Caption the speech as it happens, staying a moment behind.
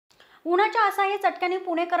उन्हाच्या असह्य चटक्याने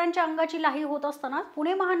पुणेकरांच्या अंगाची लाही होत असताना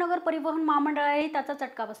पुणे महानगर परिवहन महामंडळालाही त्याचा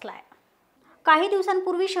चटका बसलाय। काही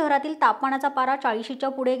दिवसांपूर्वी शहरातील तापमानाचा पारा 40च्या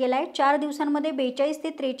पुढे गेलाय। 4 दिवसांमध्ये 42 ते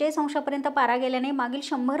 43 अंशापर्यंत पारा गेल्याने मागील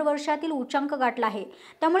 100 वर्षातील उच्चांक गाठला आहे।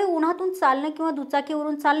 त्यामुळे उन्हातून चालणं किंवा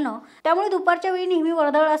दुचाकीवरून चालणं, त्यामुळे दुपारच्या वेळी नेहमी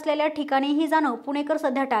वर्दळ असलेल्या ठिकाणीही जाणं पुणेकर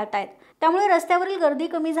सध्या टाळतायत। त्यामुळे रस्त्यावरील गर्दी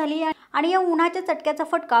कमी झाली आणि या उन्हाच्या चटक्याचा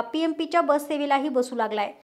फटका पीएमपीच्या बस सेवेलाही बसू लागलाय।